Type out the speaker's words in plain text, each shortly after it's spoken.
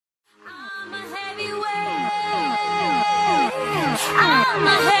I'm a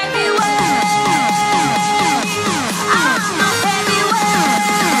heavyweight. I'm a heavyweight.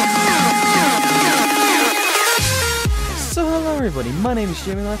 So hello everybody, my name is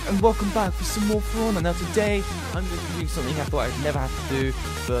Jamie Life and welcome back for some more For Honor. Now today, I'm going to be doing something I thought I'd never have to do,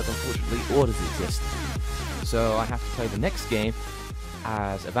 but unfortunately orders exist. So I have to play the next game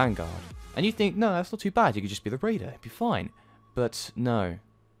as a Vanguard. And you think, no, that's not too bad, you could just be the Raider, it'd be fine. But no,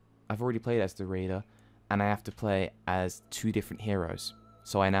 I've already played as the Raider, and I have to play as two different heroes.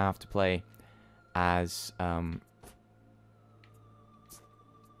 So I now have to play as a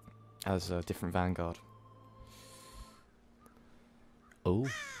different Vanguard. Oh.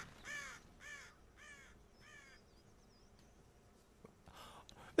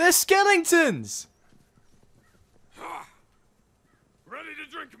 They're skeletons! Ready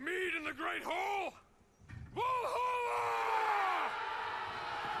to drink mead in the Great Hall? Valhalla!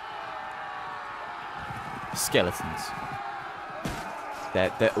 Skeletons.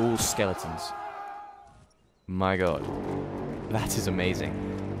 They're all skeletons. My god. That is amazing.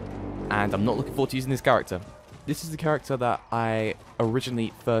 And I'm not looking forward to using this character. This is the character that I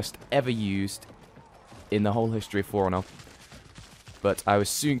originally first ever used in the whole history of For Honor. But I was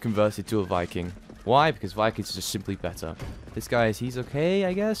soon converted to a Viking. Why? Because Vikings are just simply better. This guy, he's okay,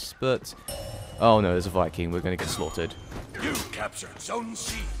 I guess, but... Oh no, there's a Viking. We're gonna get slaughtered. You captured Zone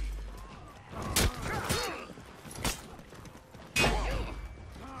C.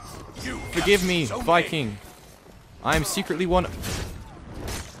 Forgive me, Viking. I am secretly one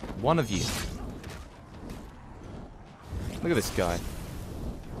of you. Look at this guy.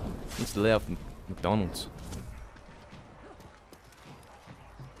 He needs to lay off McDonald's.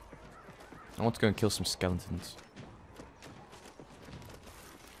 I want to go and kill some skeletons.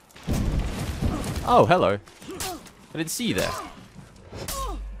 Oh, hello. I didn't see you there.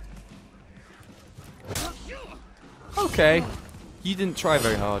 Okay. You didn't try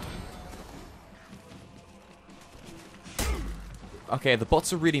very hard. Okay, the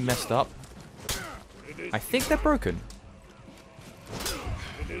bots are really messed up. I think they're broken.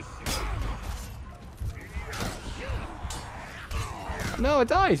 No, I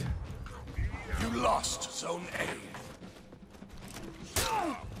died. You lost Zone A.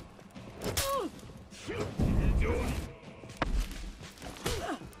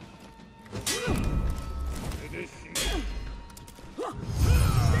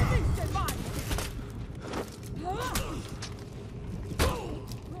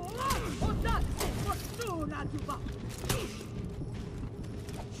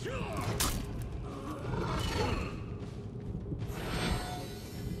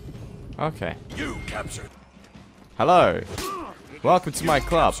 Okay. You captured. Hello. Welcome to my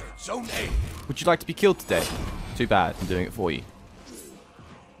club. Zone A. Would you like to be killed today? Too bad, I'm doing it for you.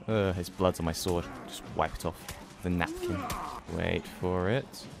 His blood's on my sword. Just wipe it off with a napkin. Wait for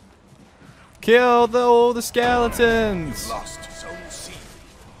it. Kill all the skeletons! Lost Zone C.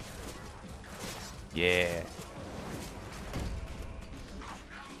 Yeah.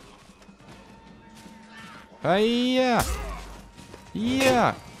 Hiya!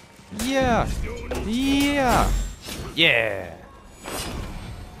 Yeah! Yeah! Yeah! Yeah!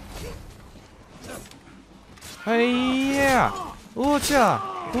 Hiya! Oocha!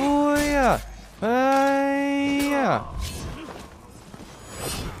 Ooya! Hiya!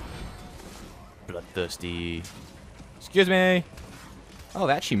 Bloodthirsty. Excuse me. Oh,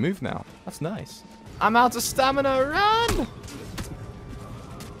 they actually move now. That's nice. I'm out of stamina. Run!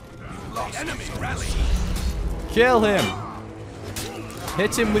 Lost enemy rally. Kill him.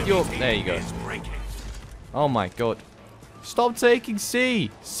 Hit him with your... There you go. Oh my god. Stop taking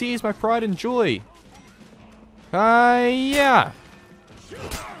C. C is my pride and joy. Hiya!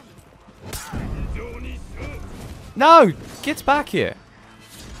 No! Get back here.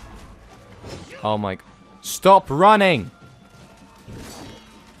 Oh my... Stop running!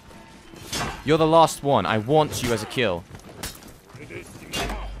 You're the last one. I want you as a kill.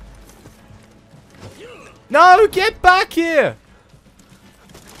 No! Get back here!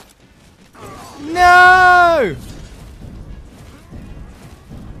 No!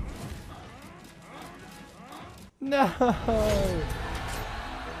 No!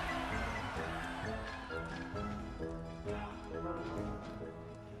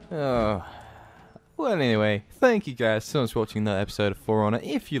 Oh. Well, anyway, thank you guys so much for watching that episode of For Honor.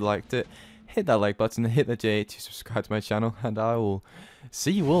 If you liked it, hit that like button, hit the J to subscribe to my channel, and I will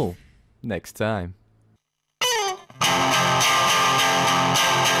see you all next time.